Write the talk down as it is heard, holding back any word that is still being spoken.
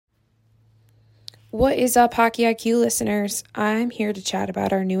What is up, Hockey IQ listeners? I'm here to chat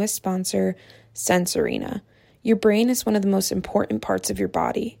about our newest sponsor, Sense Arena. Your brain is one of the most important parts of your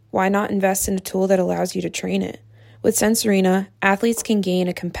body. Why not invest in a tool that allows you to train it? With Sense Arena, athletes can gain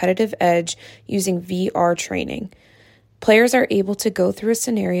a competitive edge using VR training. Players are able to go through a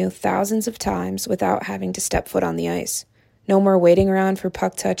scenario thousands of times without having to step foot on the ice. No more waiting around for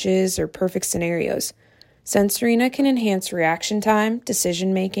puck touches or perfect scenarios. Sense Arena can enhance reaction time,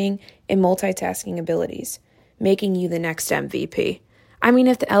 decision-making, and multitasking abilities, making you the next MVP. I mean,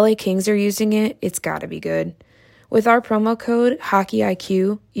 if the LA Kings are using it, it's gotta be good. With our promo code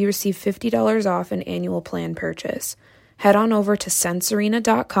HockeyIQ, you receive $50 off an annual plan purchase. Head on over to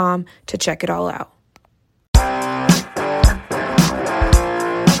sensearena.com to check it all out.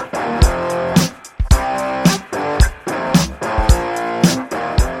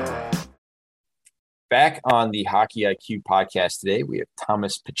 Back on the Hockey IQ podcast today, we have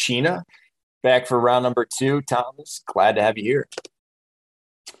Thomas Pacina back for round number 2. Thomas, glad to have you here.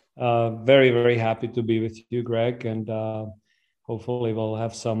 Very, very happy to be with you, Greg, and hopefully we'll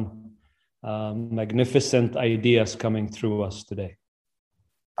have some magnificent ideas coming through us today.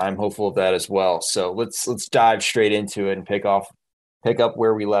 I'm hopeful of that as well. So let's dive straight into it and pick up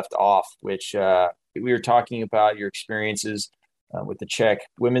where we left off, which we were talking about your experiences with the Czech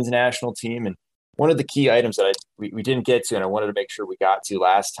women's national team. And one of the key items that we didn't get to, and I wanted to make sure we got to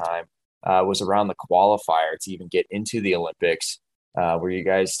last time, was around the qualifier to even get into the Olympics, where you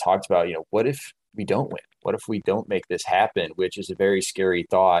guys talked about, what if we don't win? What if we don't make this happen? Which is a very scary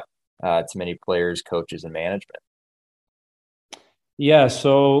thought to many players, coaches, and management. Yeah,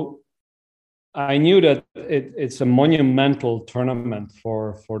 so I knew that it's a monumental tournament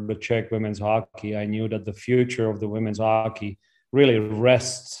for the Czech women's hockey. I knew that the future of the women's hockey really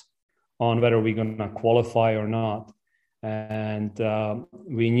rests on whether we're going to qualify or not. And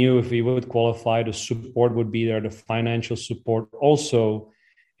we knew if we would qualify, the support would be there, the financial support. Also,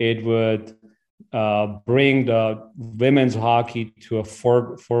 it would bring the women's hockey to a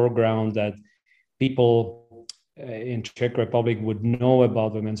foreground that people in Czech Republic would know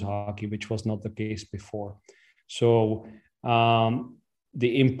about women's hockey, which was not the case before. So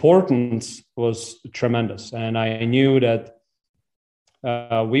the importance was tremendous. And I knew that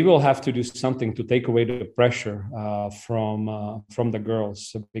we will have to do something to take away the pressure from the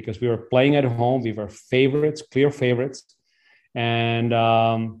girls, because we were playing at home. We were favorites, clear favorites, and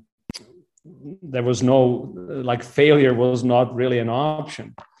there was no failure was not really an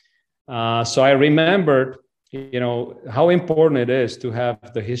option. So I remembered, how important it is to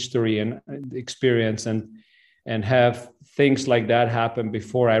have the history and experience and have things like that happen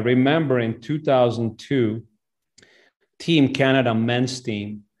before. I remember in 2002. Team Canada men's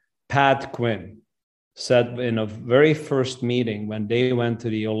team, Pat Quinn, said in a very first meeting when they went to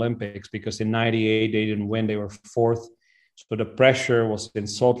the Olympics, because in 98 they didn't win, they were 4th. So the pressure was in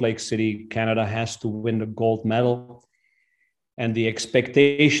Salt Lake City. Canada has to win the gold medal. And the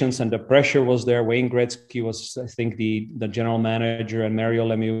expectations and the pressure was there. Wayne Gretzky was, I think, the general manager, and Mario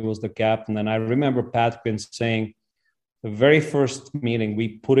Lemieux was the captain. And I remember Pat Quinn saying, the very first meeting, we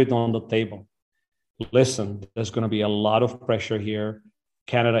put it on the table. Listen, there's going to be a lot of pressure here.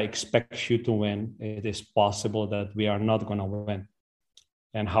 Canada expects you to win. It is possible that we are not going to win.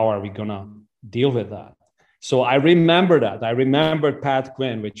 And how are we going to deal with that? So I remember that. I remembered Pat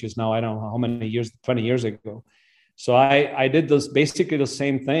Quinn, which is now, I don't know how many years, 20 years ago. So I did this basically the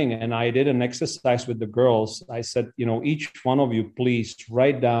same thing. And I did an exercise with the girls. I said, each one of you, please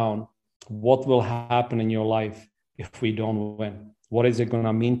write down what will happen in your life if we don't win. What is it going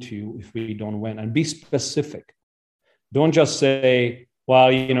to mean to you if we don't win? And be specific. Don't just say,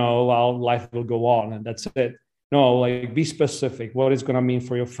 well, life will go on and that's it. No, be specific. What is going to mean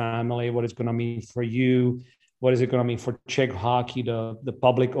for your family? What is going to mean for you? What is it going to mean for Czech hockey, the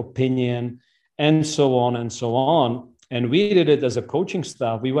public opinion, and so on and so on. And we did it as a coaching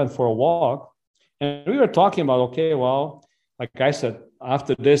staff. We went for a walk and we were talking about, okay, well, like I said,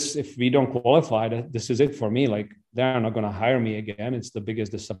 after this, if we don't qualify, this is it for me. They're not going to hire me again. It's the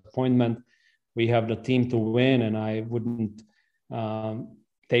biggest disappointment. We have the team to win, and I wouldn't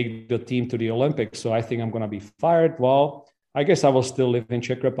take the team to the Olympics. So I think I'm going to be fired. Well, I guess I will still live in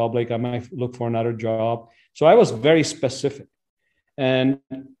Czech Republic. I might look for another job. So I was very specific. And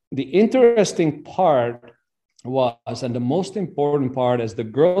the interesting part was, and the most important part, as the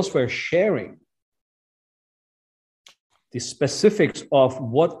girls were sharing the specifics of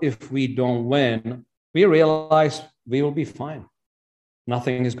what if we don't win, we realized we will be fine.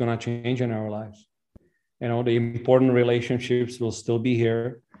 Nothing is going to change in our lives. The important relationships will still be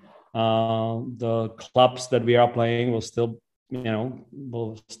here. The clubs that we are playing will still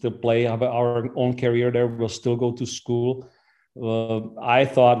we'll still play, have our own career there. We'll still go to school. I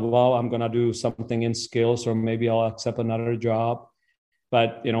thought, well, I'm going to do something in skills, or maybe I'll accept another job.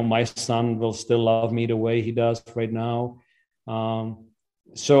 But, my son will still love me the way he does right now.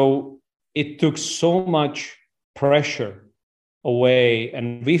 So it took so much pressure away,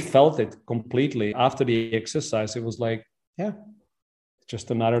 and we felt it completely after the exercise. It was like, yeah,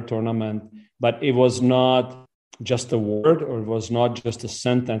 just another tournament. But it was not just a word, or it was not just a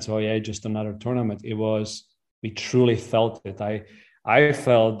sentence, oh yeah, just another tournament. We truly felt it. I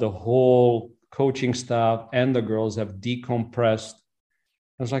felt the whole coaching staff and the girls have decompressed.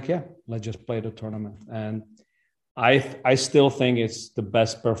 I was like, yeah, let's just play the tournament. And I still think it's the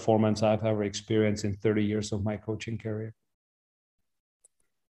best performance I've ever experienced in 30 years of my coaching career.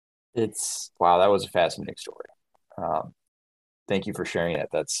 Wow, that was a fascinating story. Thank you for sharing that.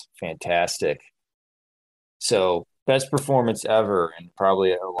 That's fantastic. So, best performance ever, and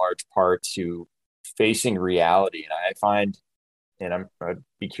probably a large part to facing reality. And I find, and I'd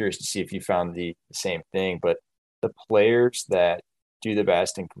be curious to see if you found the same thing, but the players that do the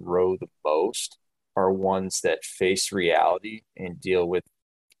best and grow the most are ones that face reality and deal with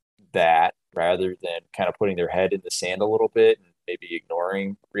that rather than kind of putting their head in the sand a little bit and maybe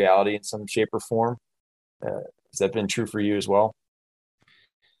ignoring reality in some shape or form. Has that been true for you as well?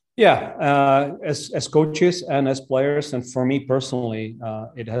 Yeah, as coaches and as players, and for me personally,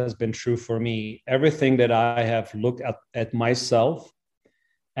 it has been true for me. Everything that I have looked at myself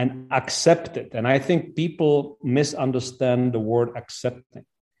and accepted, and I think people misunderstand the word accepting.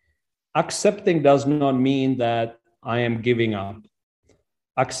 Accepting does not mean that I am giving up.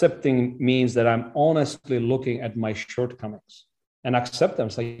 Accepting means that I'm honestly looking at my shortcomings and accept them.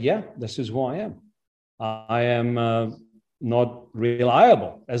 Say, yeah, this is who I am. I am not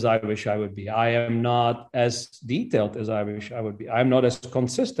reliable as I wish I would be. I am not as detailed as I wish I would be. I'm not as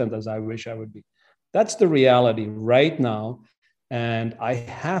consistent as I wish I would be. That's the reality right now. And I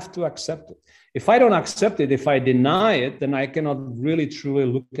have to accept it. If I don't accept it, if I deny it, then I cannot really truly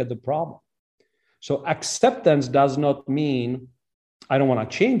look at the problem. So acceptance does not mean I don't want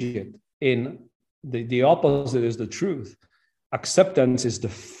to change it. The opposite is the truth. Acceptance is the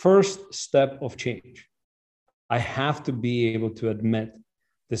first step of change. I have to be able to admit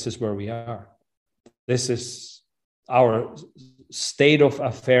this is where we are. This is our state of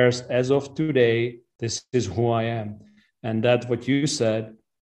affairs as of today. This is who I am. And that's what you said.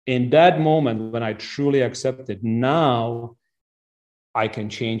 In that moment, when I truly accept it, now I can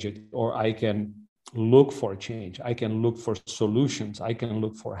change it, or I can look for change. I can look for solutions. I can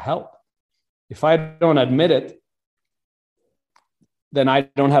look for help. If I don't admit it, then I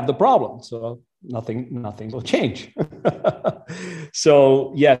don't have the problem. So nothing will change.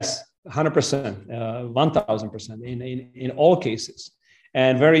 So yes, 100%, 1000% in all cases.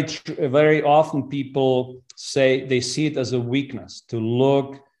 And very often people say they see it as a weakness to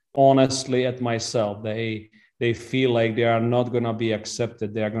look honestly at myself. They feel like they are not going to be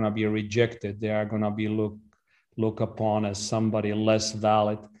accepted. They are going to be rejected. They are going to be looked upon as somebody less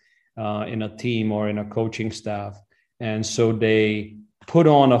valid in a team or in a coaching staff. And so they put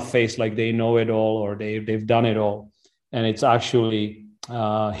on a face like they know it all, or they've done it all. And it's actually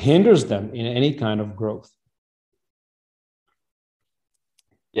hinders them in any kind of growth.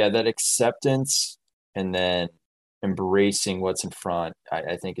 Yeah, that acceptance and then embracing what's in front,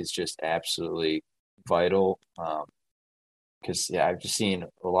 I think is just absolutely vital. Because I've just seen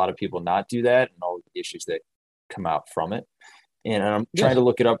a lot of people not do that and all the issues that come out from it. And I'm trying to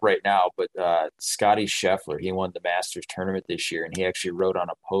look it up right now, but Scotty Scheffler, he won the Masters tournament this year, and he actually wrote on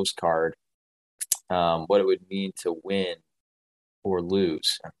a postcard what it would mean to win or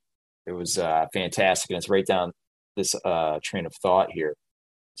lose. It was fantastic, and it's right down this train of thought here.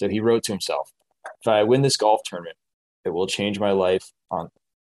 So he wrote to himself, if I win this golf tournament, it will change my life on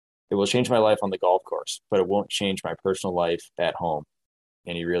the golf course, but it won't change my personal life at home.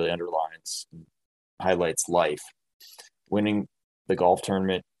 And he really highlights life. Winning the golf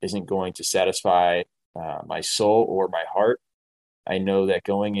tournament isn't going to satisfy my soul or my heart. I know that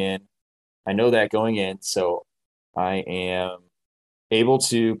going in, so I am able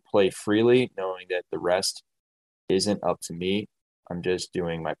to play freely, knowing that the rest isn't up to me. I'm just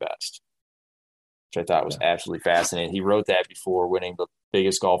doing my best, which I thought was absolutely fascinating. He wrote that before winning the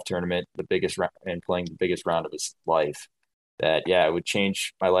biggest golf tournament, and playing the biggest round of his life. That, it would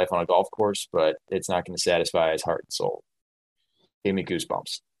change my life on a golf course, but it's not going to satisfy his heart and soul. Gave me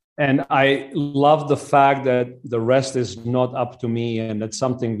goosebumps. And I love the fact that the rest is not up to me. And that's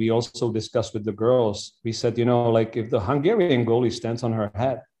something we also discussed with the girls. We said, like if the Hungarian goalie stands on her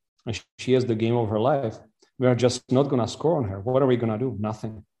head and she has the game of her life, we are just not going to score on her. What are we going to do?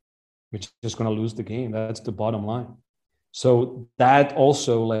 Nothing. We're just going to lose the game. That's the bottom line. So that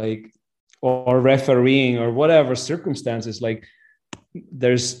also, like, or refereeing or whatever circumstances, like,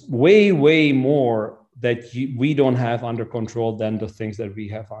 there's way more that we don't have under control than the things that we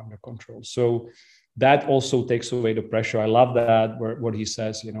have under control. So that also takes away the pressure. I love that what he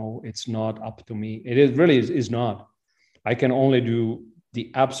says, you know, it's not up to me. It is not. I can only do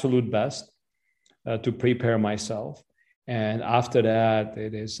the absolute best to prepare myself. And after that,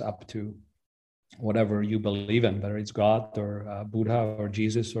 it is up to whatever you believe in, whether it's God or Buddha or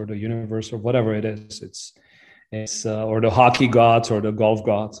Jesus or the universe or whatever it is. It's or the hockey gods or the golf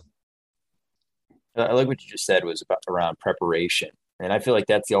gods. I like what you just said was about around preparation. And I feel like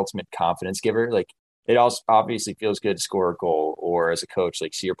that's the ultimate confidence giver. Like, it also obviously feels good to score a goal or as a coach,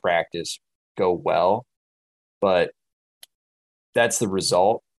 like, see your practice go well, but that's the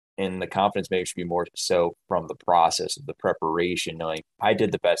result. And the confidence makes you more so from the process of the preparation, knowing I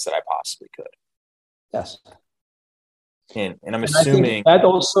did the best that I possibly could. Yes. And I'm assuming that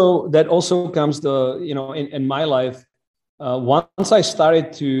also comes in my life. Once I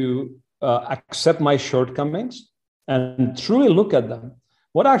started to accept my shortcomings and truly look at them,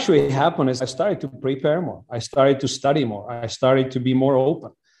 what actually happened is I started to prepare more. I started to study more. I started to be more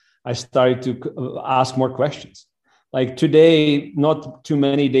open. I started to ask more questions. Like today, not too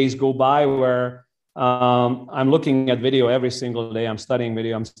many days go by where I'm looking at video every single day. I'm studying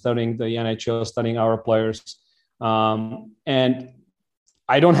video. I'm studying the NHL, studying our players. And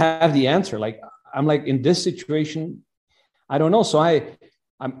I don't have the answer. Like, I'm like, in this situation, I don't know. So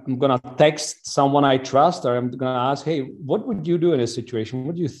I'm going to text someone I trust, or I'm going to ask, hey, what would you do in this situation?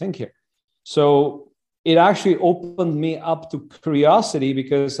 What do you think here? So it actually opened me up to curiosity,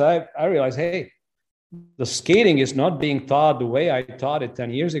 because I realized, hey, the skating is not being taught the way I taught it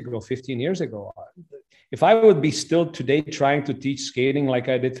 10 years ago, 15 years ago. If I would be still today trying to teach skating like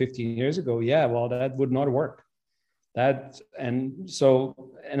I did 15 years ago, yeah, well, that would not work. And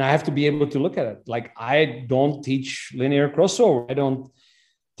I have to be able to look at it. Like, I don't teach linear crossover. I don't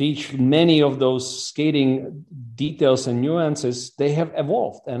teach many of those skating details and nuances. They have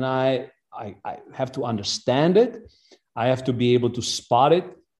evolved, and I have to understand it. I have to be able to spot it.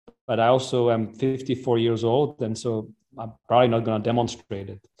 But I also am 54 years old, and so I'm probably not going to demonstrate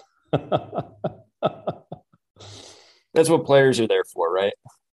it. that's what players are there for, right?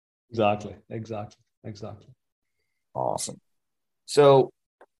 Exactly. Awesome. So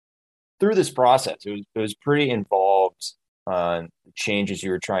through this process, it was pretty involved on the changes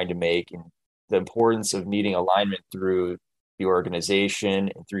you were trying to make and the importance of needing alignment through the organization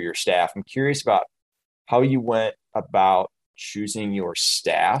and through your staff. I'm curious about how you went about choosing your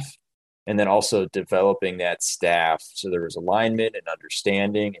staff and then also developing that staff so there was alignment and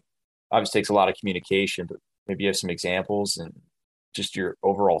understanding. It obviously takes a lot of communication, but maybe you have some examples and just your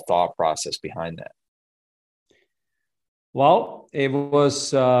overall thought process behind that. Well, it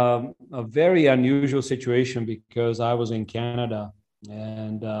was a very unusual situation because I was in Canada,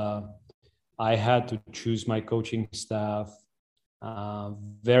 and I had to choose my coaching staff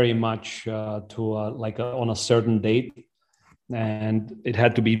very much on a certain date. And it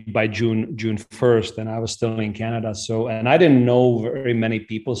had to be by June 1st, and I was still in Canada. So, and I didn't know very many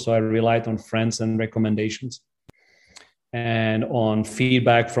people, so I relied on friends and recommendations, and on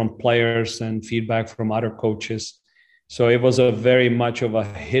feedback from players and feedback from other coaches. So it was a very much of a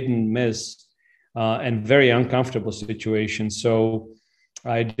hit and miss and very uncomfortable situation. So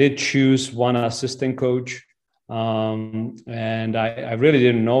I did choose one assistant coach, and I really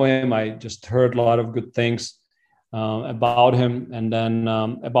didn't know him. I just heard a lot of good things about him. And then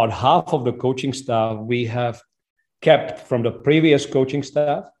about half of the coaching staff we have kept from the previous coaching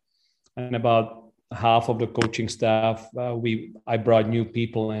staff, and about half of the coaching staff I brought new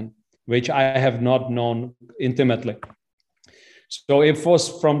people in, which I have not known intimately. So it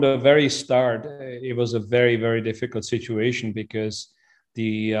was from the very start, it was a very, very difficult situation because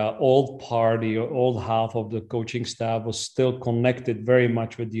the old half of the coaching staff was still connected very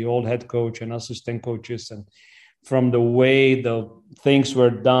much with the old head coach and assistant coaches, and from the way the things were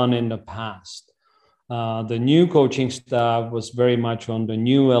done in the past. The new coaching staff was very much on the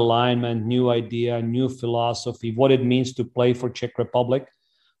new alignment, new idea, new philosophy, what it means to play for Czech Republic.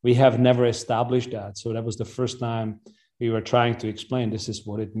 We have never established that. So that was the first time we were trying to explain this is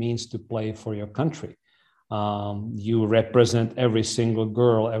what it means to play for your country. You represent every single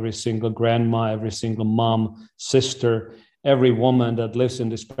girl, every single grandma, every single mom, sister, every woman that lives in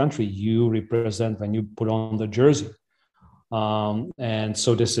this country, you represent when you put on the jersey. And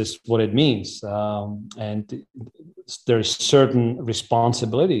so this is what it means. And there's certain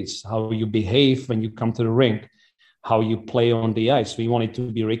responsibilities, how you behave when you come to the rink, how you play on the ice. We want it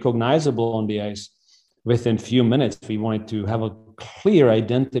to be recognizable on the ice within few minutes. We wanted to have a clear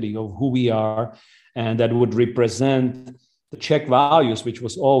identity of who we are, and that would represent the Czech values, which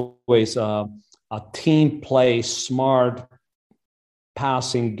was always a team play, smart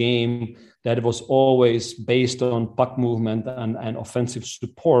passing game that was always based on puck movement and offensive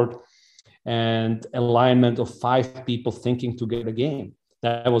support and alignment of 5 people thinking to get a game.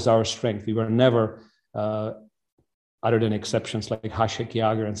 That was our strength. We were never, other than exceptions like Hasek,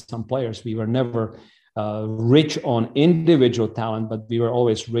 Jágr, and some players, we were never rich on individual talent, but we were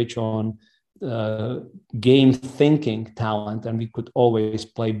always rich on game thinking talent, and we could always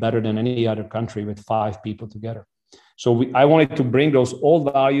play better than any other country with 5 people together. So I wanted to bring those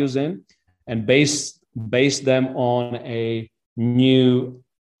old values in and base them on a new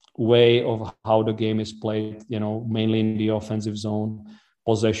way of how the game is played, mainly in the offensive zone,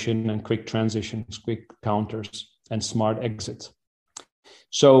 possession and quick transitions, quick counters, and smart exits.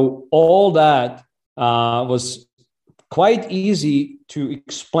 So all that was quite easy to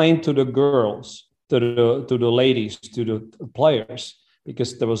explain to the girls, to the ladies, to the players,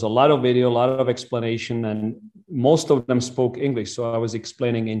 because there was a lot of video, a lot of explanation, and most of them spoke English. So I was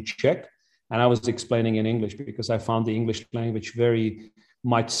explaining in Czech and I was explaining in English because I found the English language very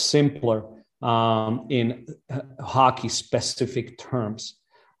much simpler in hockey specific terms.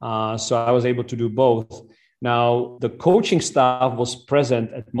 So I was able to do both. Now, the coaching staff was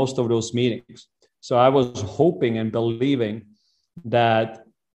present at most of those meetings. So I was hoping and believing that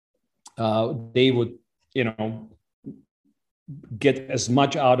they would, get as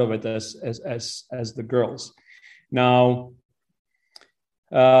much out of it as the girls. Now,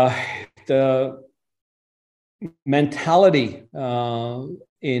 the mentality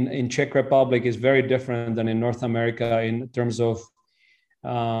in Czech Republic is very different than in North America in terms of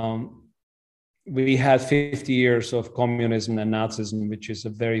we had 50 years of communism and Nazism, which is a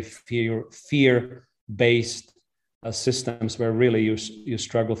very fear-based systems where really you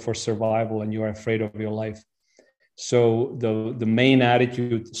struggle for survival and you are afraid of your life. So the main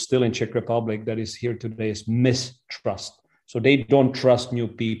attitude still in Czech Republic that is here today is mistrust. So they don't trust new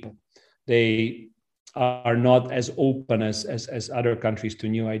people. They are not as open as other countries to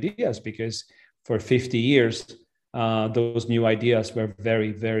new ideas, because for 50 years, those new ideas were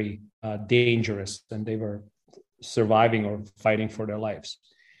very, very dangerous, and they were surviving or fighting for their lives.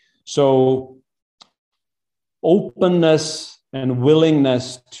 So openness and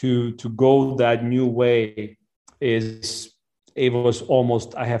willingness to go that new way it was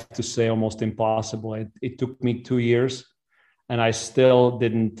almost, I have to say, almost impossible. It took me 2 years, and I still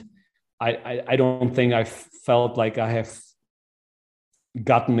didn't, I don't think I felt like I have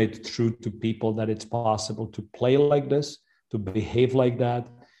gotten it through to people that it's possible to play like this, to behave like that,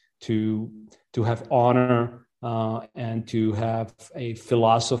 to have honor, and to have a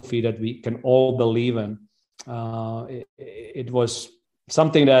philosophy that we can all believe in. It was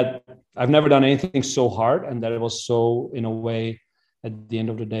something that I've never done anything so hard, and that it was so, in a way, at the end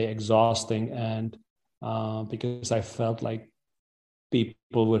of the day, exhausting. And because I felt like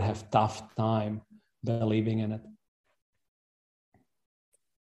people would have tough time believing in it.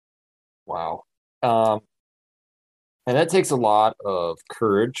 Wow. And that takes a lot of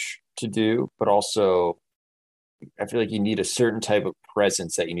courage to do, but also I feel like you need a certain type of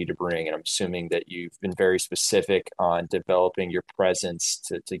presence that you need to bring. And I'm assuming that you've been very specific on developing your presence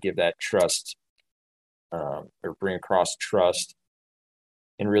to give that trust, or bring across trust,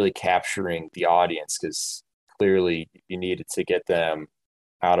 and really capturing the audience, because clearly you needed to get them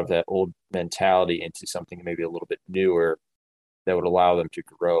out of that old mentality into something maybe a little bit newer that would allow them to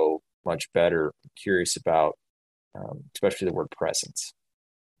grow much better. I'm curious about, especially the word presence.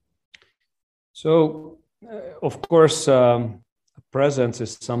 So, of course, presence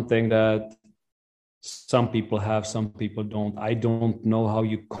is something that some people have, some people don't. I don't know how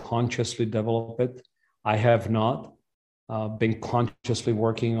you consciously develop it. I have not been consciously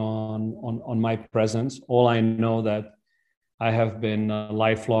working on my presence. All I know that I have been a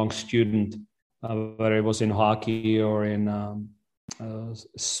lifelong student, whether it was in hockey or in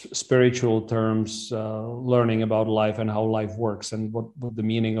spiritual terms, learning about life and how life works and what the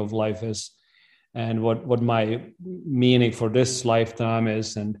meaning of life is, and what my meaning for this lifetime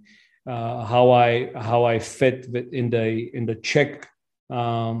is, and how I fit in the Czech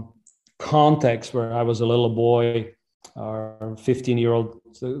context, where I was a little boy, or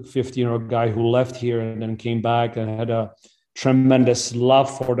 15-year-old guy who left here and then came back and had a tremendous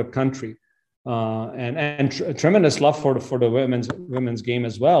love for the country. and tremendous love for the women's game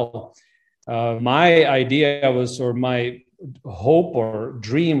as well. My idea was, or my hope or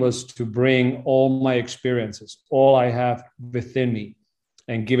dream was, to bring all my experiences, all I have within me,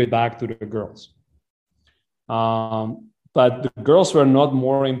 and give it back to the girls. But the girls were not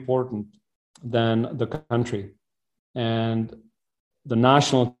more important than the country, and the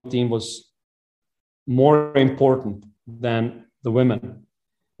national team was more important than the women.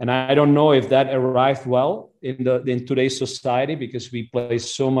 And I don't know if that arrived well in today's society, because we place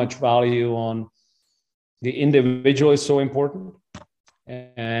so much value on the individual is so important.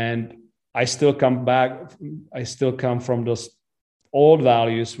 And I still come from those old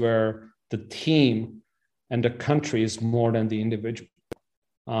values where the team and the country is more than the individual.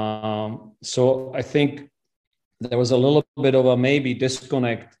 So I think there was a little bit of a maybe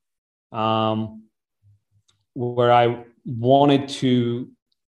disconnect where I wanted to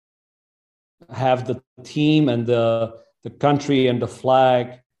have the team and the country and the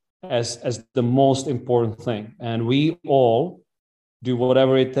flag as the most important thing. And we all do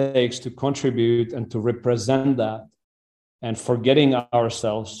whatever it takes to contribute and to represent that, and forgetting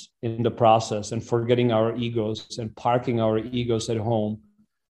ourselves in the process, and forgetting our egos and parking our egos at home,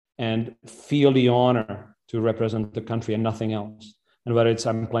 and feel the honor to represent the country and nothing else. And whether it's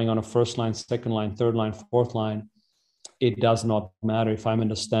I'm playing on a first line, second line, third line, fourth line, it does not matter. If I'm in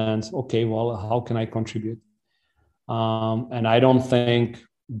the stands, okay, well, how can I contribute? And I don't think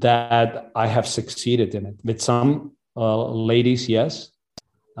that I have succeeded in it. With some ladies, yes.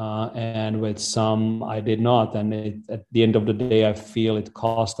 And with some, I did not. And at the end of the day, I feel it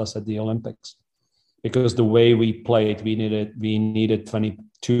cost us at the Olympics, because the way we played, we needed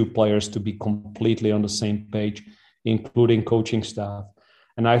 22 players to be completely on the same page, including coaching staff.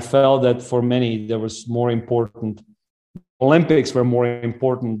 And I felt that for many, there was more important. Olympics were more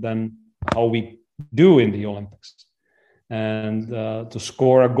important than how we do in the Olympics. And to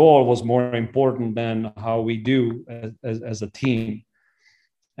score a goal was more important than how we do as a team.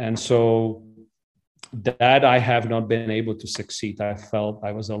 And so that I have not been able to succeed. I felt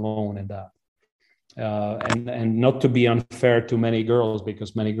I was alone in that. And not to be unfair to many girls,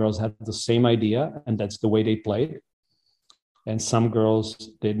 because many girls had the same idea, and that's the way they played. And some girls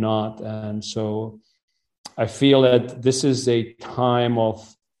did not. And so I feel that this is a time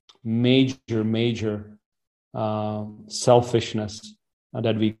of major selfishness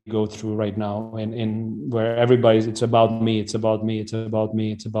that we go through right now, in where everybody's, it's about me, it's about me, it's about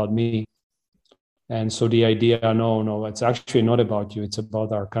me, it's about me. And so the idea, no, it's actually not about you. It's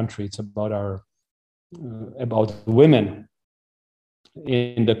about our country. It's about about women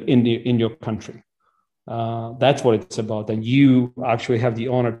in your country. That's what it's about. And you actually have the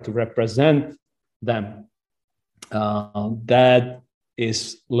honor to represent them. That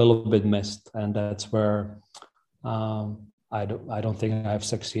is a little bit missed, and that's where I don't think I have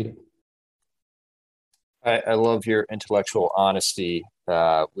succeeded. I love your intellectual honesty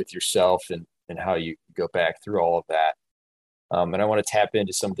with yourself and how you go back through all of that. And I want to tap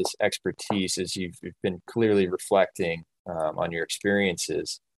into some of this expertise as you've been clearly reflecting on your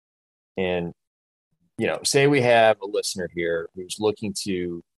experiences. And, say we have a listener here who's looking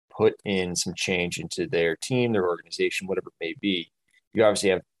to put in some change into their team, their organization, whatever it may be. You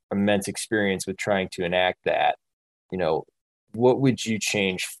obviously have immense experience with trying to enact that. What would you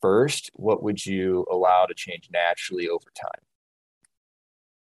change first? What would you allow to change naturally over time?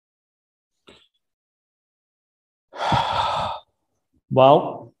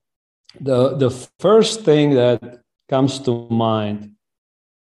 Well, the first thing that comes to mind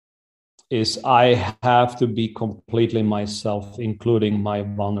is I have to be completely myself, including my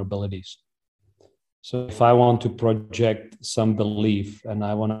vulnerabilities. So if I want to project some belief and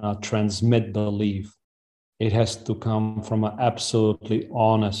I want to transmit belief, it has to come from an absolutely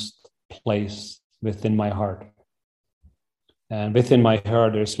honest place within my heart. And within my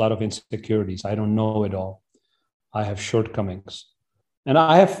heart, there's a lot of insecurities. I don't know it all. I have shortcomings. And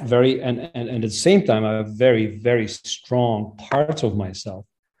I have and at the same time, I have very, very strong parts of myself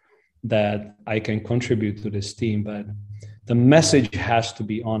that I can contribute to this team. But the message has to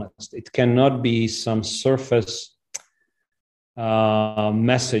be honest. It cannot be some surface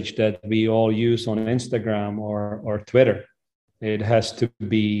message that we all use on Instagram or Twitter. It has to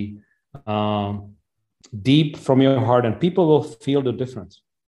be deep from your heart, and people will feel the difference.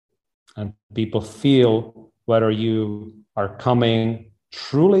 And people feel whether you are coming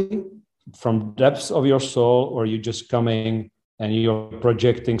truly from depths of your soul, or you just coming and you're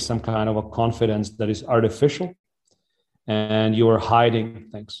projecting some kind of a confidence that is artificial and you are hiding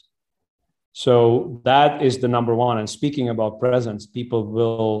things. So that is the number one. And speaking about presence, people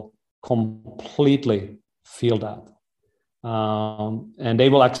will completely feel that. And they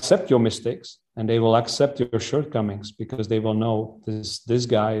will accept your mistakes and they will accept your shortcomings because they will know this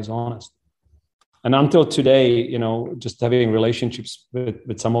guy is honest. And until today, just having relationships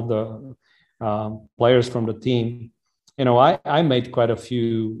with some of the players from the team, I made quite a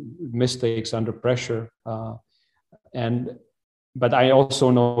few mistakes under pressure. But I also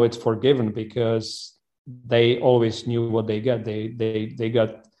know it's forgiven because they always knew what they got. They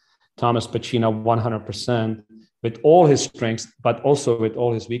got Thomas Pacina 100% with all his strengths, but also with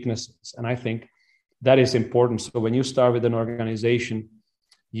all his weaknesses. And I think that is important. So when you start with an organization,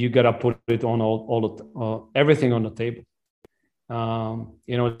 you got to put it on everything on the table.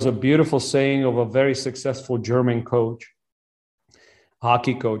 It's a beautiful saying of a very successful German coach,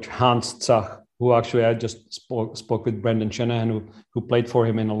 hockey coach, Hans Zach, who actually I just spoke with Brendan Shanahan, who played for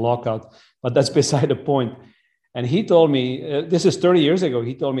him in a lockout. But that's beside the point. And he told me, this is 30 years ago,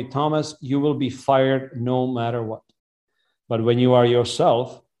 he told me, Thomas, you will be fired no matter what. But when you are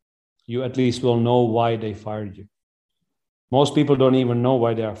yourself, you at least will know why they fired you. Most people don't even know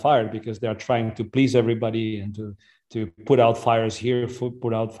why they are fired because they are trying to please everybody and to put out fires here,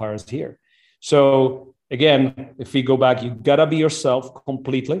 put out fires here. So again, if we go back, you gotta be yourself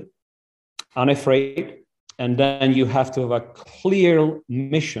completely, unafraid. And then you have to have a clear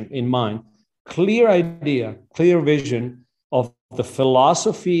mission in mind, clear idea, clear vision of the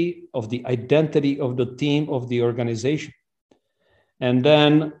philosophy, of the identity of the team, of the organization. And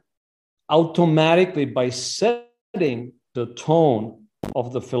then automatically by setting the tone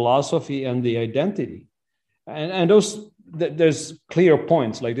of the philosophy and the identity, and there's clear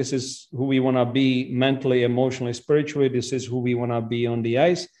points, like this is who we want to be mentally, emotionally, spiritually. This is who we want to be on the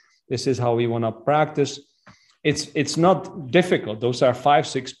ice. This is how we want to practice. It's not difficult. Those are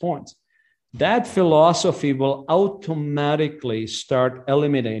 5-6 points. That philosophy will automatically start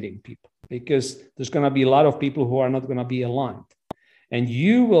eliminating people because there's going to be a lot of people who are not going to be aligned. And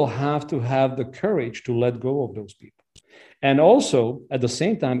you will have to have the courage to let go of those people. And also, at the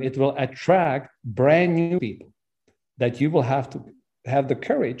same time, it will attract brand new people that you will have to have the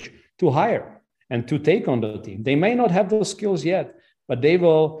courage to hire and to take on the team. They may not have those skills yet, but they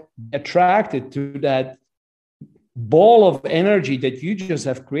will be attracted to that ball of energy that you just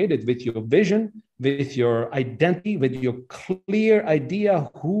have created with your vision, with your identity, with your clear idea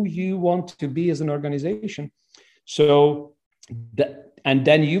who you want to be as an organization. So, and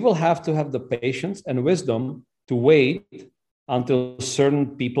then you will have to have the patience and wisdom to wait until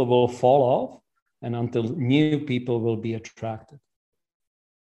certain people will fall off and until new people will be attracted.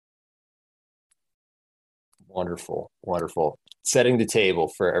 Wonderful, wonderful. Setting the table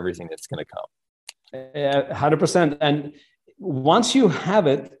for everything that's going to come. 100%. And once you have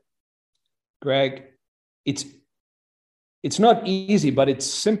it, Greg, it's not easy, but it's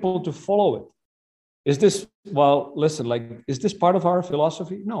simple to follow it. Is this part of our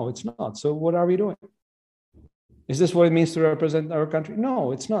philosophy? No, it's not. So what are we doing? Is this what it means to represent our country?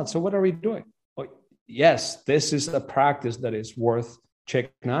 No, it's not. So what are we doing? Oh, yes, this is a practice that is worth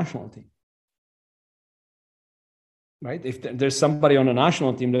Czech national team. Right? If there's somebody on the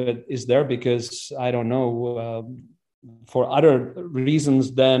national team that is there because, I don't know, for other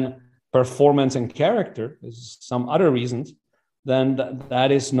reasons than performance and character, there's some other reasons, then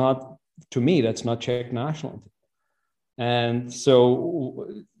that is not, to me, that's not Czech national team. And so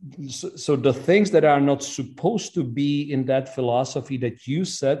the things that are not supposed to be in that philosophy that you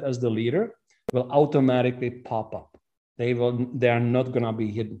set as the leader will automatically pop up. They are not going to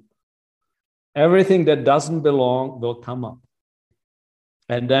be hidden. Everything that doesn't belong will come up.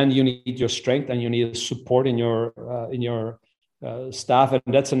 And then you need your strength and you need support in your staff. And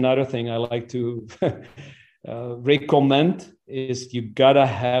that's another thing I like to recommend is you gotta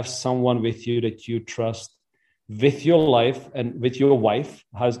have someone with you that you trust with your life and with your wife,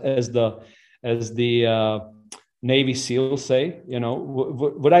 as the Navy SEALs say,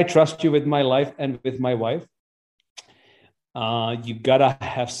 would I trust you with my life and with my wife? You gotta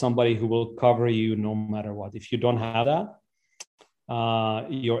have somebody who will cover you no matter what. If you don't have that,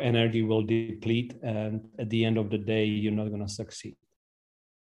 your energy will deplete, and at the end of the day, you're not going to succeed.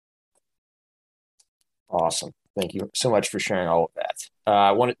 Awesome. Thank you so much for sharing all of that.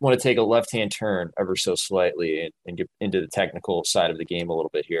 I want to take a left-hand turn ever so slightly and get into the technical side of the game a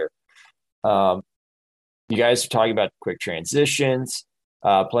little bit here. You guys are talking about quick transitions,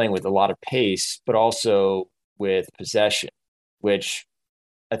 playing with a lot of pace, but also with possession, which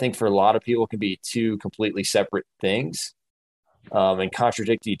I think for a lot of people can be two completely separate things and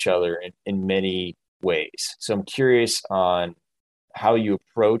contradict each other in many ways. So I'm curious on how you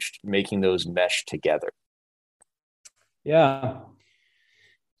approached making those mesh together. Yeah.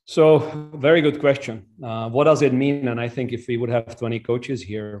 So, very good question. What does it mean? And I think if we would have 20 coaches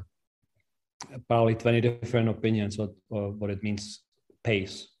here, probably 20 different opinions of what it means,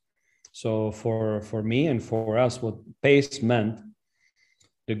 pace. So for me and for us, what pace meant,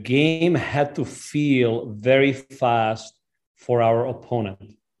 the game had to feel very fast for our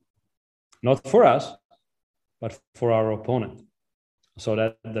opponent. Not for us, but for our opponent.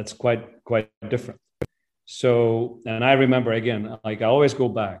 So that's quite different. So, and I remember again, like I always go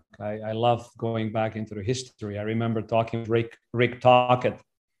back. I love going back into the history. I remember talking with Rick Tocchet,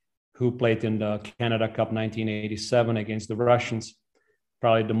 who played in the Canada Cup 1987 against the Russians.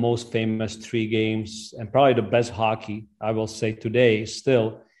 Probably the most famous 3 games and probably the best hockey, I will say today,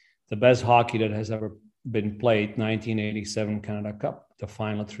 still the best hockey that has ever been played, 1987 Canada Cup, the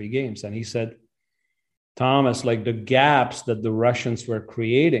final 3 games. And he said, Thomas, like the gaps that the Russians were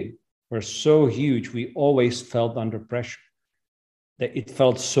creating were so huge, we always felt under pressure. That it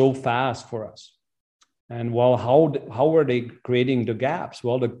felt so fast for us. And well, how were they creating the gaps?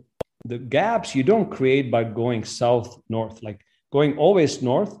 Well, the gaps you don't create by going south-north, like going always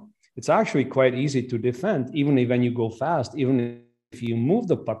north. It's actually quite easy to defend, even when you go fast, even if you move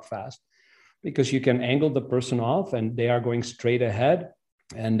the puck fast, because you can angle the person off and they are going straight ahead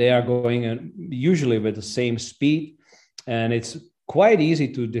and they are going usually with the same speed. And it's quite easy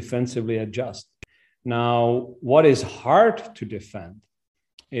to defensively adjust. Now, what is hard to defend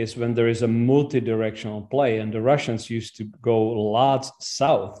is when there is a multi-directional play, and the Russians used to go lots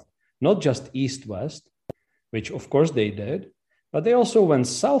south, not just east-west, which of course they did, but they also went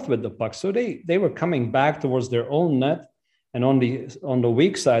south with the puck. So they were coming back towards their own net, and on the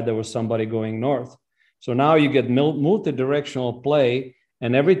weak side, there was somebody going north. So now you get multi-directional play,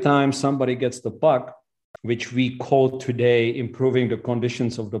 and every time somebody gets the puck, which we call today improving the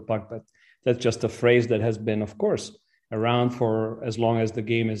conditions of the puck, but that's just a phrase that has been, of course, around for as long as the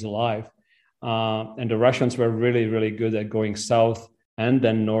game is alive. And the Russians were really, really good at going south and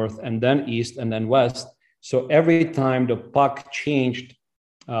then north and then east and then west. So every time the puck changed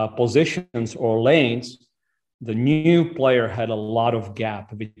positions or lanes, the new player had a lot of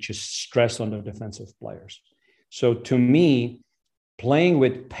gap, which is stress on the defensive players. So to me, playing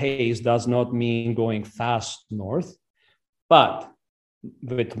with pace does not mean going fast north, but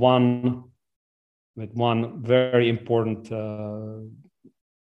with one very important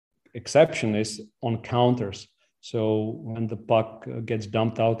exception is on counters. So when the puck gets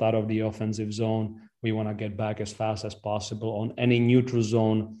dumped out of the offensive zone, we want to get back as fast as possible. On any neutral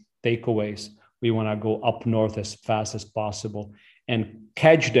zone takeaways, we want to go up north as fast as possible and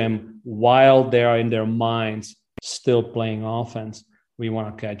catch them while they are in their minds still playing offense. We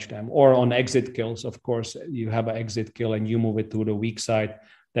want to catch them. Or on exit kills, of course, you have an exit kill and you move it to the weak side.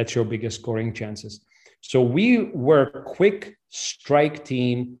 That's your biggest scoring chances. So we were a quick strike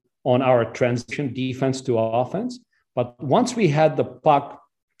team on our transition defense to offense. But once we had the puck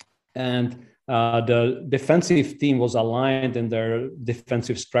and the defensive team was aligned in their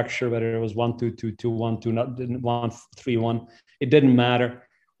defensive structure, whether it was 1-2-2, 2-1-2, 1-3-1, it didn't matter.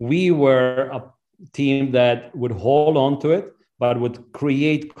 We were a team that would hold on to it, but would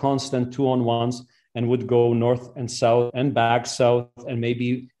create constant 2-on-1s and would go north and south and back south and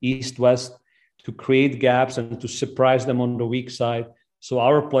maybe east-west to create gaps and to surprise them on the weak side. So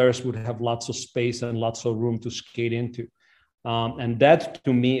our players would have lots of space and lots of room to skate into. And that,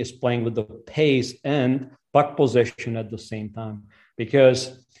 to me, is playing with the pace and puck possession at the same time.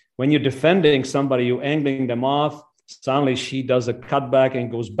 Because when you're defending somebody, you're angling them off, suddenly she does a cutback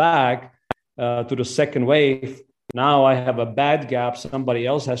and goes back to the second wave. Now I have a bad gap. Somebody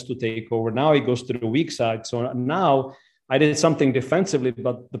else has to take over. Now he goes to the weak side. So now I did something defensively,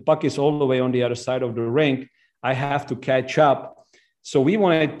 but the puck is all the way on the other side of the rink. I have to catch up. So we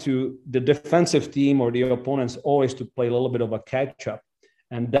wanted the defensive team or the opponents always to play a little bit of a catch up.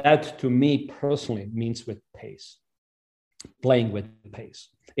 And that, to me personally, means with pace, playing with pace.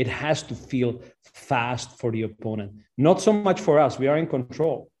 It has to feel fast for the opponent, not so much for us. We are in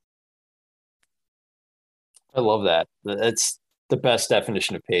control. I love that. That's the best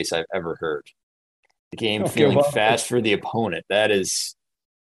definition of pace I've ever heard. The game feeling fast for the opponent. That is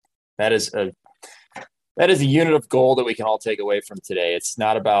a unit of gold that we can all take away from today. It's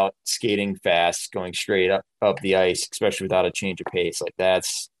not about skating fast, going straight up the ice, especially without a change of pace. Like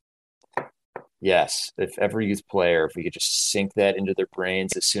yes, if every youth player, if we could just sink that into their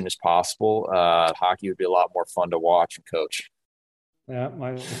brains as soon as possible, hockey would be a lot more fun to watch and coach. Yeah,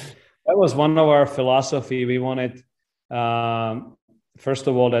 that was one of our philosophy. We wanted, first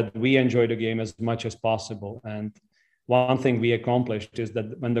of all, that we enjoy the game as much as possible. And one thing we accomplished is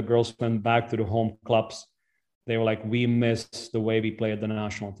that when the girls went back to the home clubs, They were like, we miss the way we play at the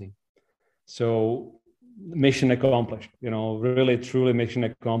national team. So mission accomplished, really, truly mission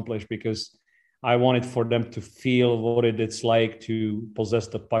accomplished, because I wanted for them to feel what it's like to possess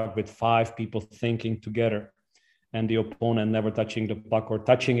the puck with 5 people thinking together and the opponent never touching the puck or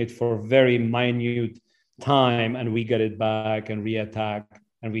touching it for very minute time, and we get it back and re-attack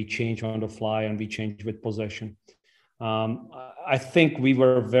and we change on the fly and we change with possession. I think we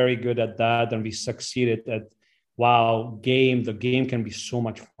were very good at that, and we succeeded at, the game can be so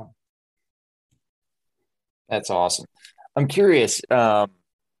much fun. That's awesome. I'm curious,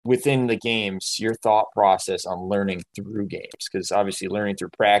 within the games, your thought process on learning through games, because obviously learning through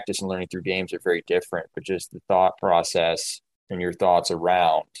practice and learning through games are very different, but just the thought process and your thoughts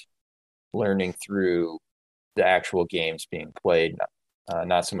around learning through the actual games being played,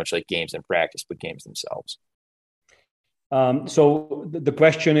 not so much like games in practice, but games themselves. So the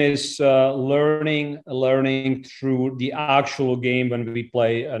question is learning through the actual game when we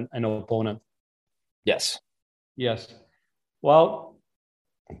play an opponent. Yes. Well,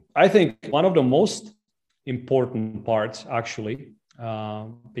 I think one of the most important parts, actually,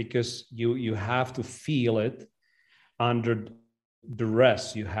 because you have to feel it under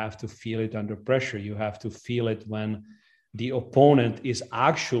duress, you have to feel it under pressure, you have to feel it when the opponent is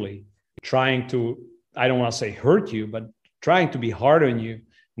actually trying to, I don't want to say hurt you, but trying to be hard on you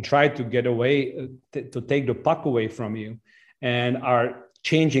and try to get away, to take the puck away from you, and are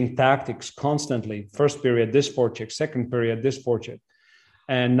changing tactics constantly. First period, this forecheck, second period, this forecheck.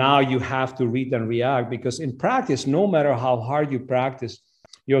 And now you have to read and react, because in practice, no matter how hard you practice,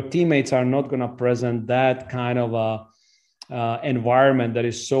 your teammates are not going to present that kind of a environment that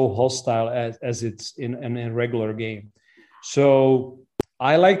is so hostile as it's in a regular game. So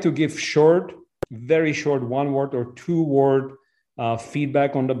I like to give very short 1-word or 2-word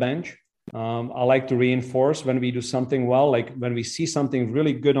feedback on the bench. I like to reinforce when we do something well, like when we see something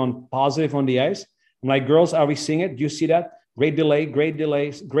really good positive on the ice. I'm like, girls, are we seeing it? Do you see that? Great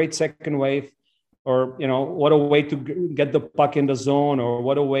delays, great second wave, or, what a way to get the puck in the zone, or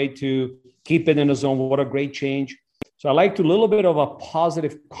what a way to keep it in the zone. What a great change. So I like to little bit of a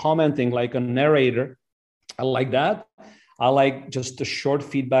positive commenting, like a narrator. I like that. I like just the short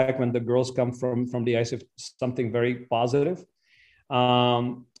feedback when the girls come from the ice, if something very positive.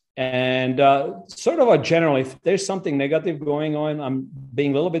 And sort of a general, if there's something negative going on, I'm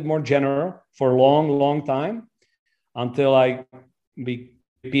being a little bit more general for a long time, until we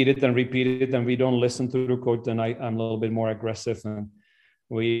repeat it and we don't listen to the coach. Then I'm a little bit more aggressive, and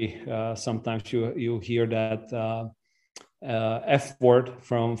we sometimes you hear that F word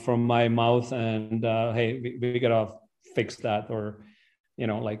from my mouth, and hey, we gotta fix that, or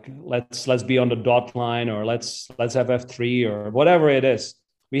let's be on the dot line, or let's have F3 or whatever it is.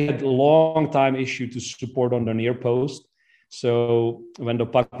 We had a long time issue to support on the near post. So when the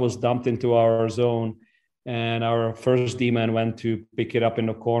puck was dumped into our zone and our first D-man went to pick it up in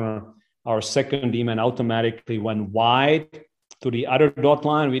the corner, our second D-man automatically went wide to the other dot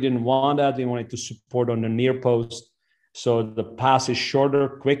line. We didn't want that. We wanted to support on the near post. So the pass is shorter,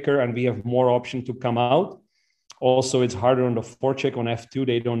 quicker, and we have more option to come out. Also, it's harder on the forecheck on F2.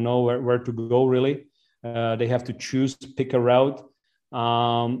 They don't know where to go, really. They have to pick a route.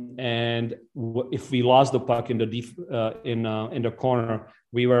 And if we lost the puck in the corner,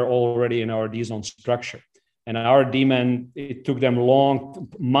 we were already in our D-zone structure. And our D-men, it took them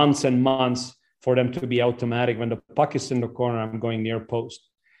months and months for them to be automatic. When the puck is in the corner, I'm going near post.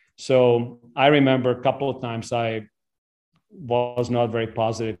 So I remember a couple of times I was not very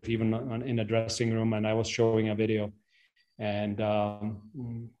positive, even in the dressing room, and I was showing a video. And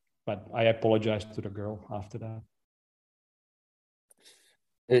but I apologized to the girl after that.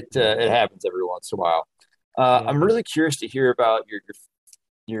 It happens every once in a while. I'm really curious to hear about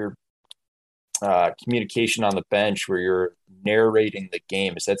your communication on the bench, where you're narrating the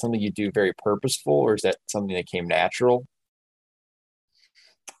game. Is that something you do very purposeful, or is that something that came natural?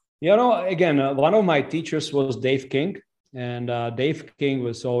 Again, one of my teachers was Dave King, and Dave King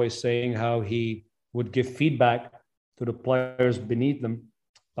was always saying how he would give feedback to the players beneath them,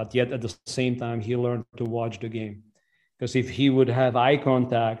 but yet at the same time, he learned to watch the game. Because if he would have eye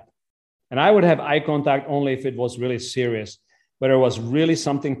contact, and I would have eye contact only if it was really serious, but it was really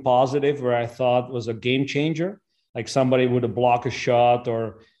something positive where I thought was a game changer, like somebody would block a shot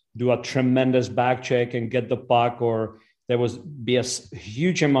or do a tremendous back check and get the puck, or there was be a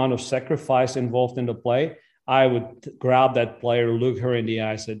huge amount of sacrifice involved in the play, I would grab that player, look her in the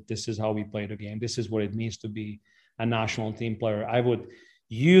eye, said, this is how we play the game. This is what it means to be a national team player. I would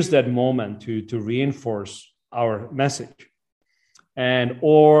use that moment to reinforce our message. And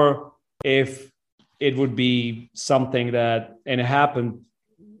or if it would be something that, and it happened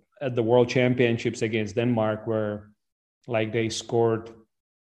at the World Championships against Denmark, where like they scored,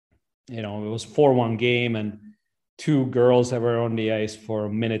 it was 4-1 game, and two girls that were on the ice for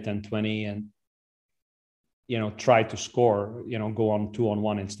 1:20 and, try to score, go on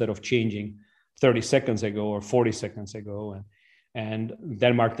 2-on-1 instead of changing 30 seconds ago or 40 seconds ago. And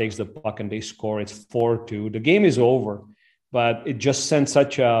Denmark takes the puck and they score. It's 4-2. The game is over, but it just sent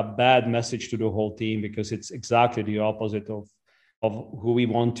such a bad message to the whole team, because it's exactly the opposite of who we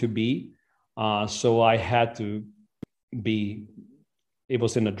want to be. So I had to be, it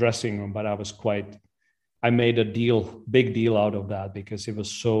was in the dressing room, but I made a big deal out of that, because it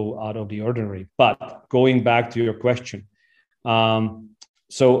was so out of the ordinary. But going back to your question,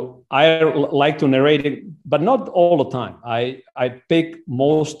 so I like to narrate it, but not all the time. I pick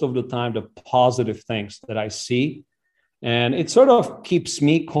most of the time the positive things that I see, and it sort of keeps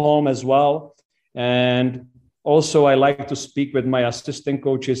me calm as well. And also, I like to speak with my assistant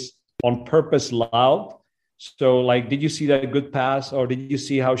coaches on purpose loud. So like, did you see that good pass? Or did you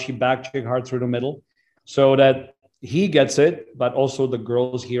see how she backchecked hard through the middle? So that he gets it, but also the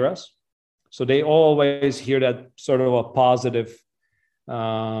girls hear us. So they always hear that sort of a positive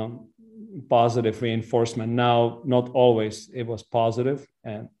reinforcement. Now, not always it was positive,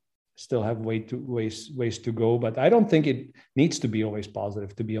 and still have ways to go. But I don't think it needs to be always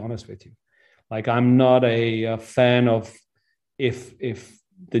positive, to be honest with you. Like, I'm not a fan of if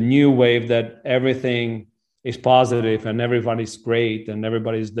the new wave that everything is positive and everybody's great and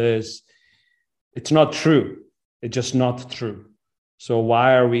everybody's this. It's not true. It's just not true. So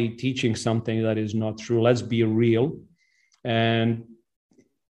why are we teaching something that is not true? Let's be real. And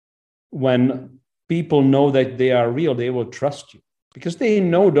when people know that they are real, they will trust you, because they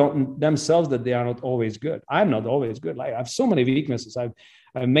know themselves that they are not always good. I'm not always good. Like, I have so many weaknesses.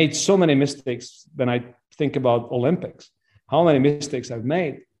 I've made so many mistakes. When I think about Olympics, how many mistakes I've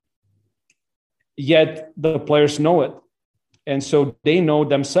made. Yet the players know it. And so they know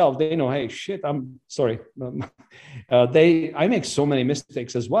themselves. They know, hey, shit, I'm sorry. I make so many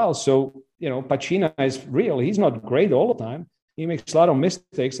mistakes as well. So, Pacina is real. He's not great all the time. He makes a lot of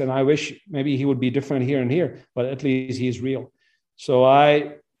mistakes, and I wish maybe he would be different here and here, but at least he's real. So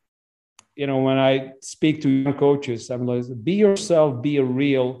when I speak to young coaches, I'm like, be yourself, be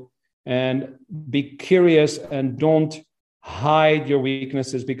real, and be curious, and don't hide your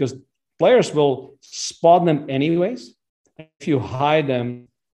weaknesses, because players will spot them anyways. If you hide them,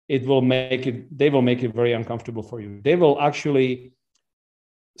 they will make it very uncomfortable for you. They will actually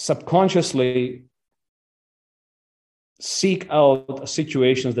subconsciously seek out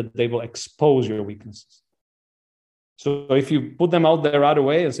situations that they will expose your weaknesses. So if you put them out there right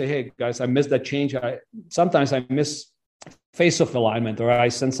away and say, hey guys, I missed that change. Sometimes I miss face-off alignment, or I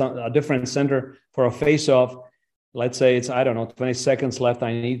send a different center for a face-off. Let's say it's, 20 seconds left.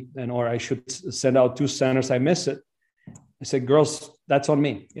 or I should send out two centers. I miss it. I said, girls, that's on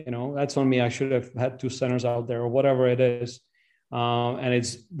me. That's on me. I should have had two centers out there, or whatever it is. And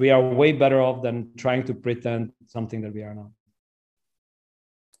we are way better off than trying to pretend something that we are not.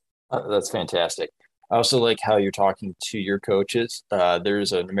 That's fantastic. I also like how you're talking to your coaches.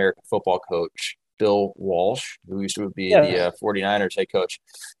 There's an American football coach, Bill Walsh, who used to be the 49ers head coach.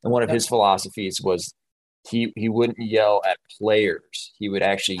 And one of his philosophies was he wouldn't yell at players. He would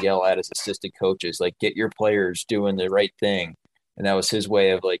actually yell at his assistant coaches, like, get your players doing the right thing. And that was his way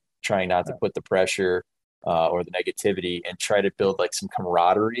of like trying not to put the pressure or the negativity, and try to build like some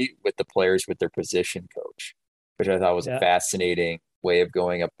camaraderie with the players, with their position coach, which I thought was a fascinating way of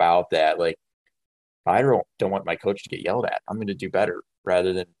going about that. Like, I don't want my coach to get yelled at. I'm going to do better,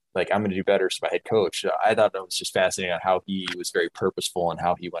 rather than like, I'm going to do better as my head coach. I thought that was just fascinating on how he was very purposeful and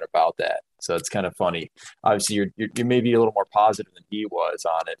how he went about that. So it's kind of funny. Obviously, you're maybe a little more positive than he was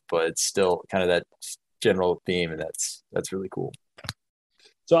on it, but it's still kind of that general theme, and that's really cool.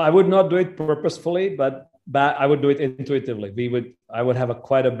 So I would not do it purposefully, but I would do it intuitively. I would have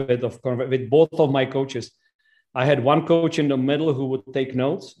quite a bit of with both of my coaches. I had one coach in the middle who would take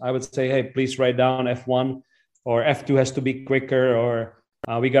notes. I would say, hey, please write down F1, or F2 has to be quicker, or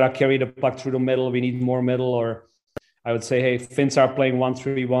we got to carry the puck through the middle. We need more middle. Or I would say, hey, Finns are playing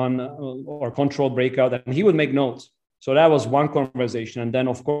 1-3-1 or control breakout. And he would make notes. So that was one conversation. And then,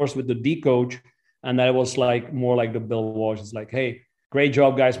 of course, with the D coach, and that was like more like the Bill Walsh. It's like, hey, great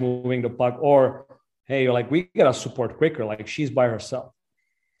job, guys, moving the puck. Or, hey, like, we got to support quicker. Like, she's by herself.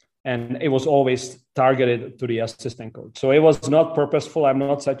 And it was always targeted to the assistant coach. So it was not purposeful. I'm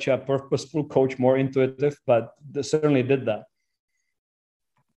not such a purposeful coach, more intuitive, but they certainly did that.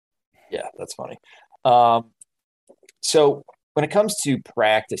 Yeah, that's funny. So when it comes to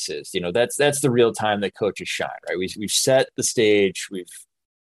practices, that's the real time that coaches shine, right? We've set the stage, we've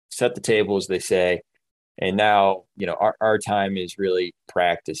set the table, as they say, and now our time is really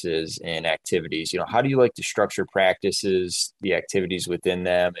practices and activities. How do you like to structure practices, the activities within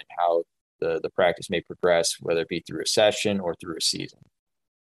them, and how the practice may progress, whether it be through a session or through a season?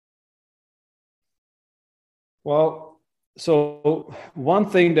 Well, so one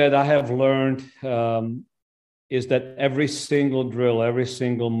thing that I have learned is that every single drill, every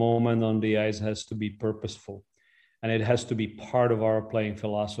single moment on the ice has to be purposeful, and it has to be part of our playing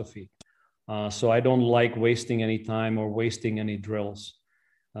philosophy. So I don't like wasting any time or wasting any drills.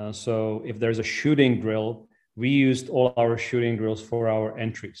 So if there's a shooting drill, we used all our shooting drills for our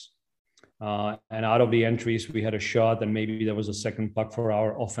entries. And out of the entries, we had a shot, and maybe there was a second puck for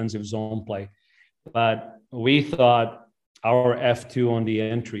our offensive zone play. But we thought our F2 on the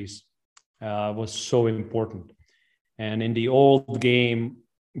entries was so important. And in the old game,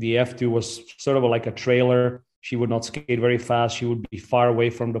 the F2 was sort of like a trailer. She would not skate very fast. She would be far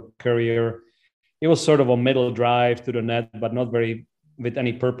away from the carrier. It was sort of a middle drive to the net, but not very with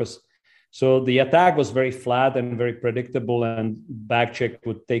any purpose. So the attack was very flat and very predictable, and back check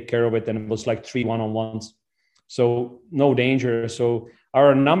would take care of it. And it was like 3 one-on-ones. So no danger. So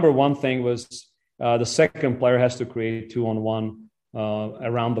our number one thing was the second player has to create 2-on-1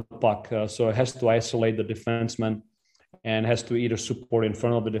 around the puck. So it has to isolate the defenseman and has to either support in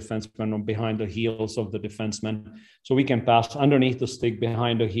front of the defenseman or behind the heels of the defenseman. So we can pass underneath the stick,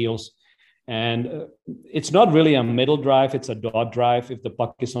 behind the heels. And it's not really a middle drive, it's a dot drive if the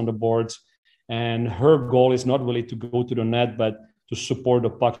puck is on the boards. And her goal is not really to go to the net, but to support the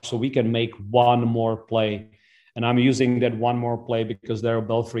puck so we can make one more play. And I'm using that one more play because Daryl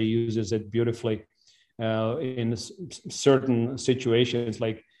Belfry uses it beautifully in certain situations.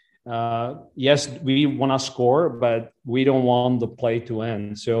 Like, yes, we want to score, but we don't want the play to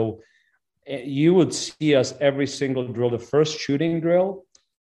end. So you would see us every single drill. The first shooting drill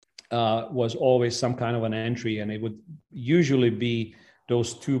was always some kind of an entry, and it would usually be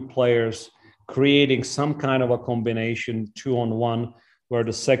those two players creating some kind of a combination 2-on-1 where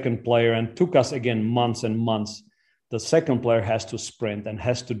the second player, and took us again months and months, the second player has to sprint and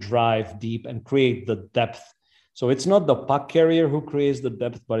has to drive deep and create the depth. So it's not the puck carrier who creates the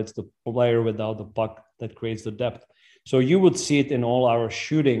depth, but it's the player without the puck that creates the depth. So you would see it in all our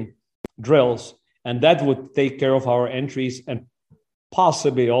shooting drills, and that would take care of our entries and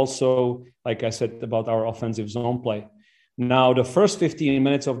possibly also, like I said, about our offensive zone play. Now, the first 15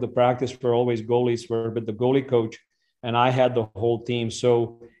 minutes of the practice were always goalies were with the goalie coach, and I had the whole team.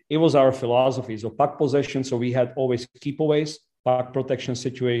 So it was our philosophy. So puck possession, so we had always keepaways, puck protection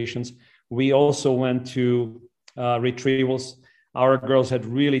situations. We also went to retrievals. Our girls had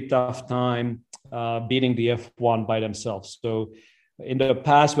really tough time beating the F1 by themselves. So in the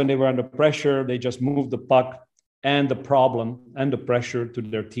past, when they were under pressure, they just moved the puck and the problem and the pressure to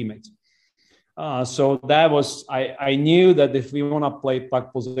their teammates. So that was, I knew that if we want to play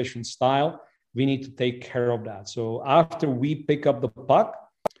puck possession style, we need to take care of that. So after we pick up the puck,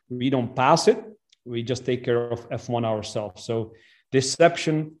 we don't pass it. We just take care of F1 ourselves. So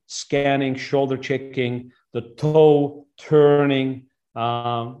deception, scanning, shoulder checking, the toe turning,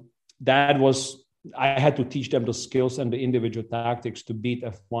 that was, I had to teach them the skills and the individual tactics to beat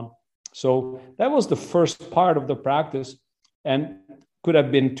F1. So that was the first part of the practice, and could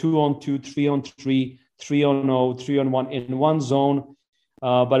have been 2-on-2, 3-on-3, 3-on-0, 3-on-1 in one zone.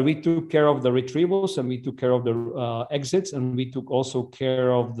 But we took care of the retrievals, and we took care of the exits, and we took also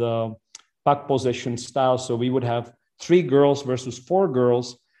care of the puck possession style. So we would have 3 girls versus 4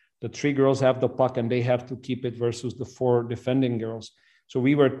 girls. The 3 girls have the puck and they have to keep it versus the 4 defending girls. So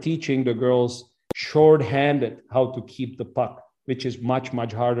we were teaching the girls short-handed how to keep the puck, which is much,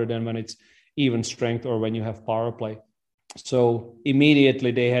 much harder than when it's even strength or when you have power play. So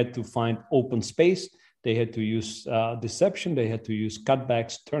immediately they had to find open space. They had to use deception. They had to use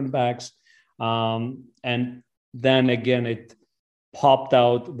cutbacks, turnbacks. And then again, it popped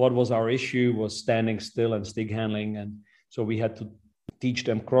out. What was our issue was standing still and stick handling. And so we had to teach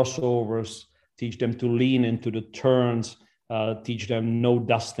them crossovers, teach them to lean into the turns, teach them no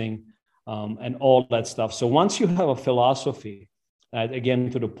dusting, and all that stuff. So once you have a philosophy, again,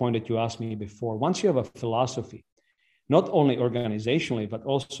 to the point that you asked me before, once you have a philosophy, not only organizationally, but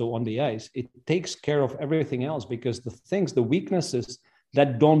also on the ice, it takes care of everything else, because the things, the weaknesses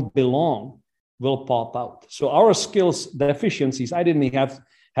that don't belong will pop out. So our skills deficiencies, I didn't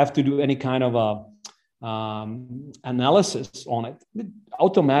have to do any kind of analysis on it. It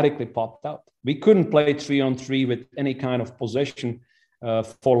automatically popped out. We couldn't play 3-on-3 with any kind of possession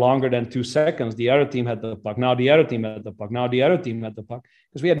for longer than 2 seconds, the other team had the puck. Now the other team had the puck. Now the other team had the puck,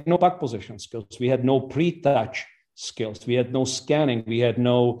 because we had no puck position skills. We had no pre-touch skills. We had no scanning. We had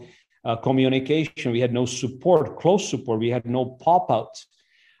no communication. We had no support, close support. We had no pop-outs.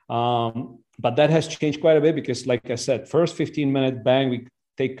 But that has changed quite a bit because, like I said, first 15-minute bang, we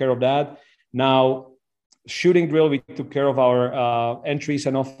take care of that. Now, shooting drill, we took care of our entries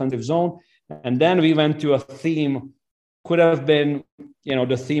and offensive zone. And then we went to a theme. Could have been,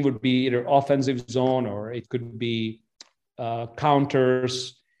 the theme would be either offensive zone or it could be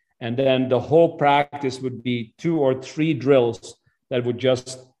counters. And then the whole practice would be 2 or 3 drills that would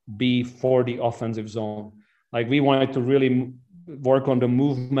just be for the offensive zone. Like we wanted to really work on the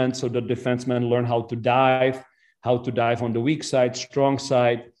movement so the defensemen learn how to dive on the weak side, strong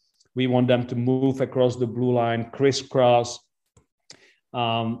side. We want them to move across the blue line, crisscross.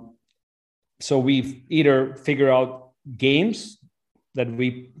 So we've either figured out games that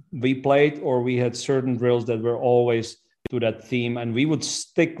we played, or we had certain drills that were always to that theme, and we would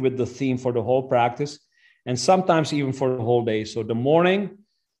stick with the theme for the whole practice and sometimes even for the whole day. So the morning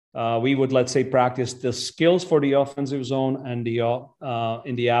we would, let's say, practice the skills for the offensive zone, and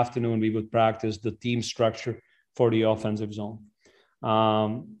in the afternoon we would practice the team structure for the offensive zone.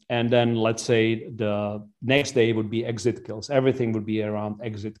 And then let's say the next day would be exit kills. Everything would be around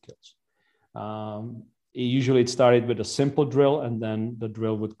exit kills. Usually it started with a simple drill, and then the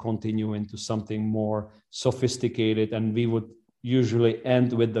drill would continue into something more sophisticated. And we would usually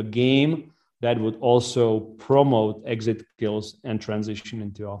end with the game that would also promote exit kills and transition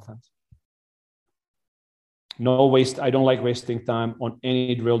into offense. No waste. I don't like wasting time on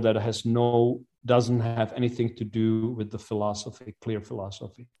any drill that doesn't have anything to do with the philosophy, clear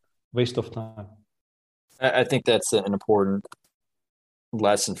philosophy. Waste of time. I think that's an important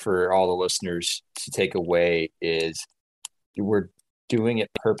lesson for all the listeners to take away is we're doing it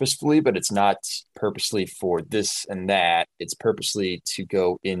purposefully, but it's not purposely for this and that. It's purposely to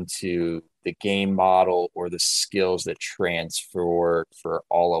go into the game model or the skills that transfer for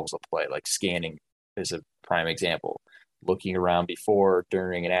all levels of play, like scanning is a prime example. Looking around before,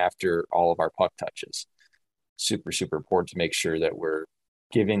 during, and after all of our puck touches. Super, super important to make sure that we're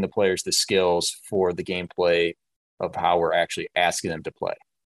giving the players the skills for the gameplay of how we're actually asking them to play.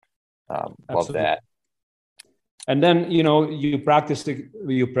 Love that. And then, you practice it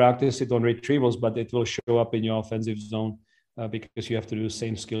on retrievals, but it will show up in your offensive zone because you have to do the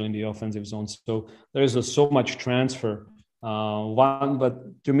same skill in the offensive zone. So there is so much transfer.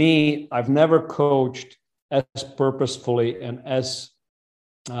 But to me, I've never coached as purposefully and as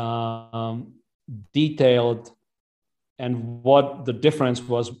detailed. And what the difference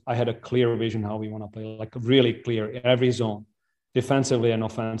was, I had a clear vision how we want to play, like really clear in every zone, defensively and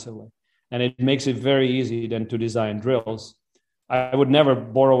offensively. And it makes it very easy then to design drills. I would never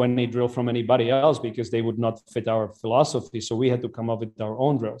borrow any drill from anybody else because they would not fit our philosophy. So we had to come up with our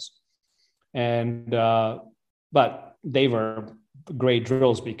own drills. And but they were great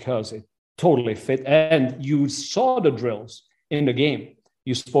drills because it totally fit. And you saw the drills in the game.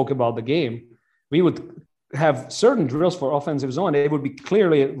 You spoke about the game. We would have certain drills for offensive zone. They would be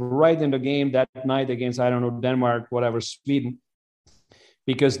clearly right in the game that night against, I don't know, Denmark, whatever, Sweden,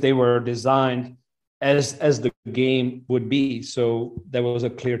 because they were designed as the game would be. So there was a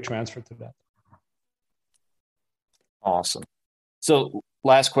clear transfer to that. Awesome. So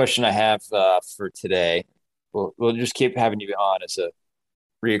last question I have for today. We'll just keep having you on as a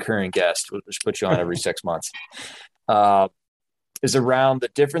reoccurring guest. We'll just put you on every 6 months. Is around the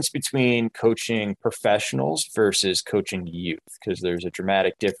difference between coaching professionals versus coaching youth, because there's a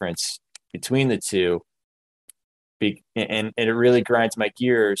dramatic difference between the two. And it really grinds my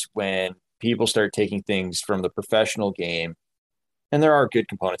gears when people start taking things from the professional game, and there are good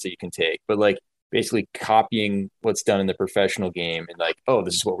components that you can take, but like basically copying what's done in the professional game and like, oh,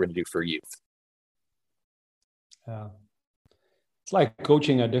 this is what we're going to do for youth. Yeah. It's like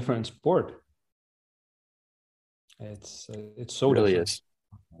coaching a different sport. It's so it really different.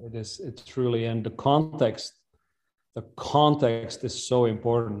 It's truly, and the context is so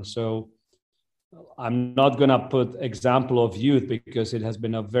important. So I'm not going to put example of youth because it has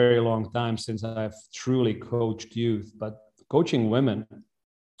been a very long time since I've truly coached youth, but coaching women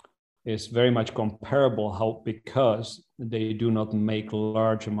is very much comparable because they do not make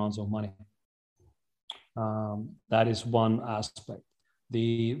large amounts of money. That is one aspect.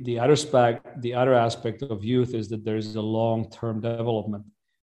 The other aspect of youth is that there is a long-term development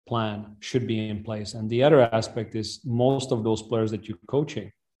plan should be in place. And the other aspect is most of those players that you're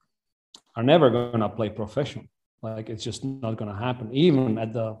coaching are never going to play professional. Like it's just not going to happen. Even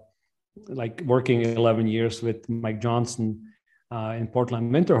at working 11 years with Mike Johnson, in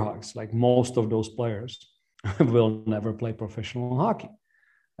Portland Winterhawks, like most of those players will never play professional hockey,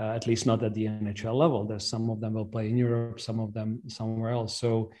 at least not at the NHL level. There's some of them will play in Europe, some of them somewhere else.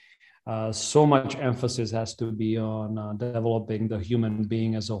 So much emphasis has to be on developing the human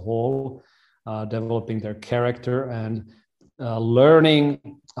being as a whole, developing their character, and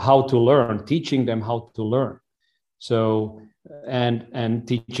learning how to learn, teaching them how to learn. So, and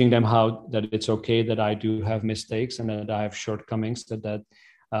teaching them how that it's okay that I do have mistakes and that I have shortcomings, that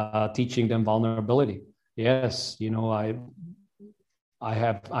teaching them vulnerability. Yes, I'm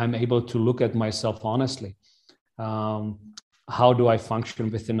able to look at myself honestly. How do I function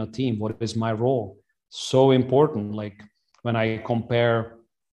within a team? What is my role? So important. Like when I compare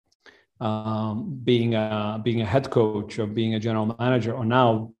being a head coach or being a general manager, or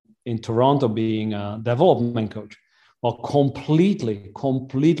now in Toronto being a development coach, well, completely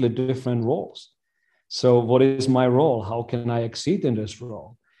different roles. So what is my role? How can I exceed in this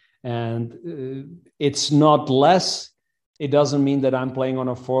role? And it's not less. It doesn't mean that I'm playing on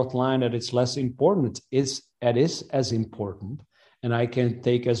a fourth line, that it's less important. It is as important. And I can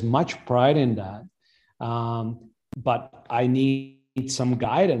take as much pride in that. But I need some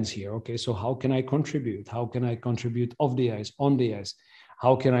guidance here. Okay, so how can I contribute? How can I contribute off the ice, on the ice?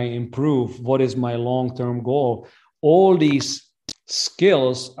 How can I improve? What is my long-term goal? All these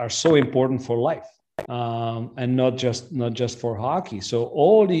skills are so important for life, and not just for hockey. So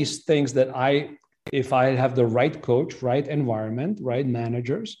all these things that if I have the right coach, right environment, right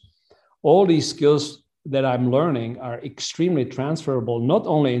managers, all these skills that I'm learning are extremely transferable, not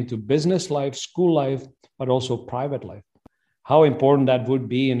only into business life, school life, but also private life. How important that would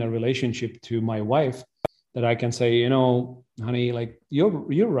be in a relationship to my wife, that I can say, honey, like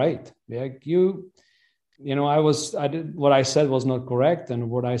you're right. Like I did what I said was not correct,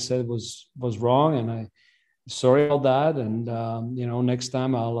 and what I said was wrong, and I sorry about that. And next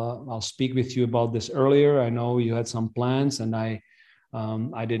time I'll speak with you about this earlier. I know you had some plans, and I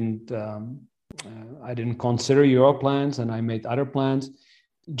didn't consider your plans, and I made other plans.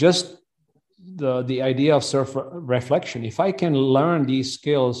 Just the idea of self-reflection. If I can learn these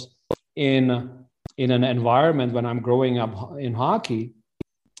skills in an environment when I'm growing up in hockey,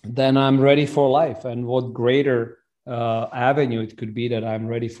 then I'm ready for life. And what greater avenue it could be that I'm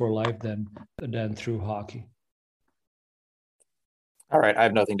ready for life than through hockey. All right, I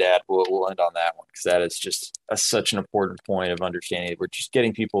have nothing to add. We'll end on that one, because that is just such an important point of understanding. We're just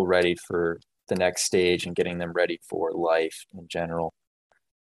getting people ready for the next stage and getting them ready for life in general.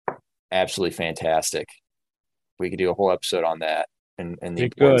 Absolutely fantastic. We could do a whole episode on that and the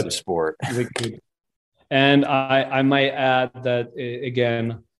importance of sport. We could. And I might add that,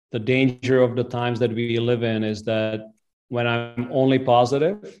 again, the danger of the times that we live in is that when I'm only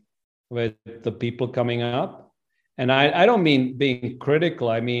positive with the people coming up, and I don't mean being critical,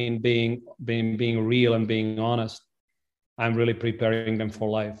 I mean being real and being honest, I'm really preparing them for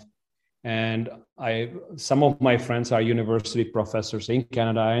life. And some of my friends are university professors in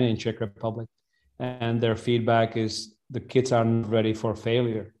Canada and in Czech Republic, and their feedback is the kids are not ready for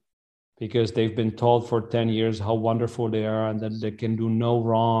failure, because they've been told for 10 years how wonderful they are and that they can do no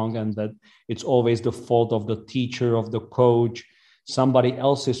wrong, and that it's always the fault of the teacher, of the coach, somebody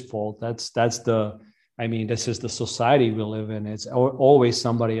else's fault. This is the society we live in. It's always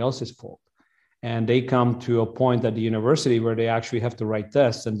somebody else's fault. And they come to a point at the university where they actually have to write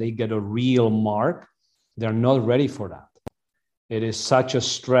tests and they get a real mark. They're not ready for that. It is such a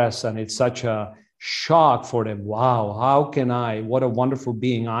stress, and it's such a shock for them. Wow, what a wonderful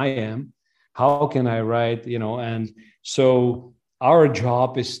being I am. How can I write, and so our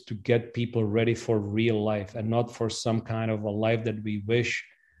job is to get people ready for real life, and not for some kind of a life that we wish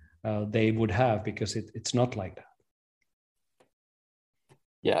they would have, because it's not like that.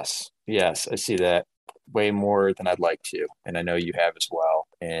 Yes, I see that way more than I'd like to, and I know you have as well.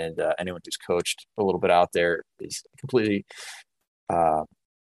 And anyone who's coached a little bit out there is completely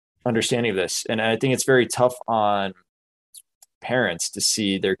understanding of this. And I think it's very tough on parents to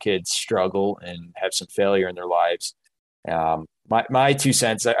see their kids struggle and have some failure in their lives. My 2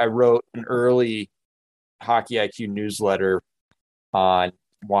 cents, I wrote an early Hockey IQ newsletter on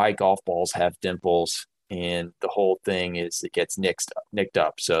why golf balls have dimples. And the whole thing is it gets nicked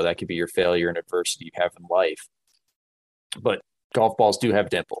up. So that could be your failure and adversity you have in life. But golf balls do have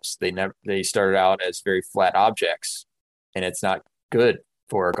dimples. They started out as very flat objects, and it's not good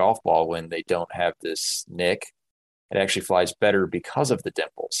for a golf ball when they don't have this nick. It actually flies better because of the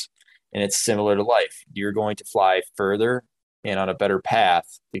dimples. And it's similar to life. You're going to fly further and on a better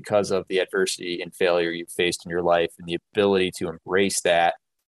path because of the adversity and failure you've faced in your life, and the ability to embrace that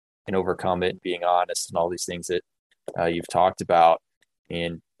and overcome it, and being honest and all these things that you've talked about,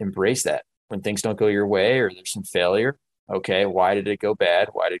 and embrace that. When things don't go your way or there's some failure, okay, why did it go bad?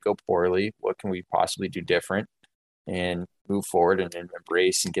 Why did it go poorly? What can we possibly do different? And move forward and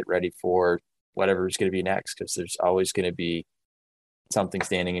embrace and get ready for whatever is going to be next, because there's always going to be something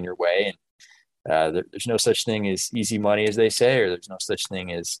standing in your way. And there's no such thing as easy money, as they say, or there's no such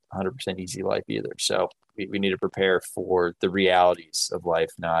thing as 100% easy life either. So we need to prepare for the realities of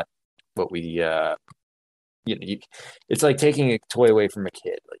life, not what we, it's like taking a toy away from a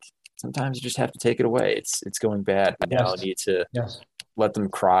kid. Like sometimes you just have to take it away. It's going bad. You now need to let them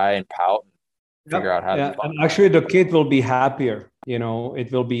cry and pout and figure out how to. And actually, the kid will be happier.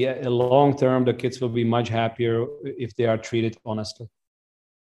 It will be a long term. The kids will be much happier if they are treated honestly.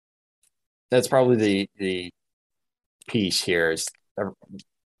 That's probably the piece here is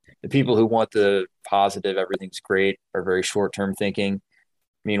the people who want the positive, everything's great, are very short-term thinking.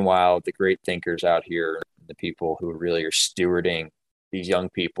 Meanwhile, the great thinkers out here, the people who really are stewarding these young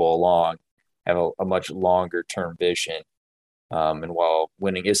people along, have a much longer-term vision. And while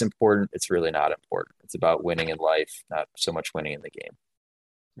winning is important, it's really not important. It's about winning in life, not so much winning in the game.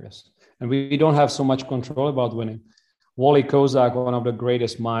 Yes. And we don't have so much control about winning. Wally Kozak, one of the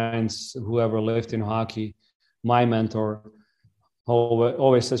greatest minds who ever lived in hockey, my mentor,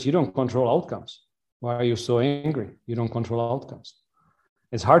 always says, you don't control outcomes. Why are you so angry? You don't control outcomes.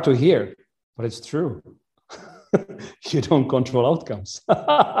 It's hard to hear, but it's true. You don't control outcomes.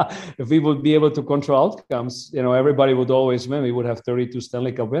 If we would be able to control outcomes, everybody would always win. We would have 32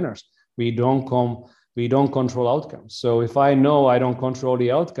 Stanley Cup winners. We don't control outcomes. So if I know I don't control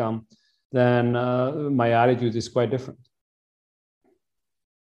the outcome, then my attitude is quite different.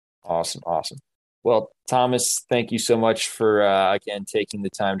 Awesome. Well, Thomas, thank you so much for, again, taking the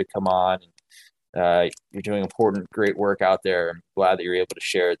time to come on. You're doing important, great work out there. I'm glad that you're able to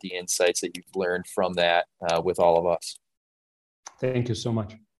share the insights that you've learned from that with all of us. Thank you so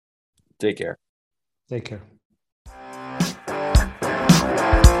much. Take care. Take care.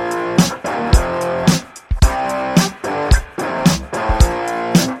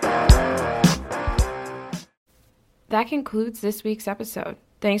 That concludes this week's episode.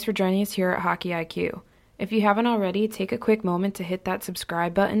 Thanks for joining us here at Hockey IQ. If you haven't already, take a quick moment to hit that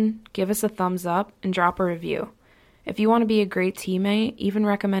subscribe button, give us a thumbs up, and drop a review. If you want to be a great teammate, even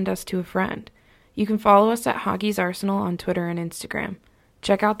recommend us to a friend. You can follow us at Hockey's Arsenal on Twitter and Instagram.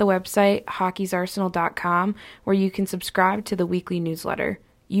 Check out the website, hockeysarsenal.com, where you can subscribe to the weekly newsletter.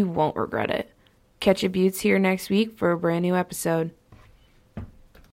 You won't regret it. Catch your buttes here next week for a brand new episode.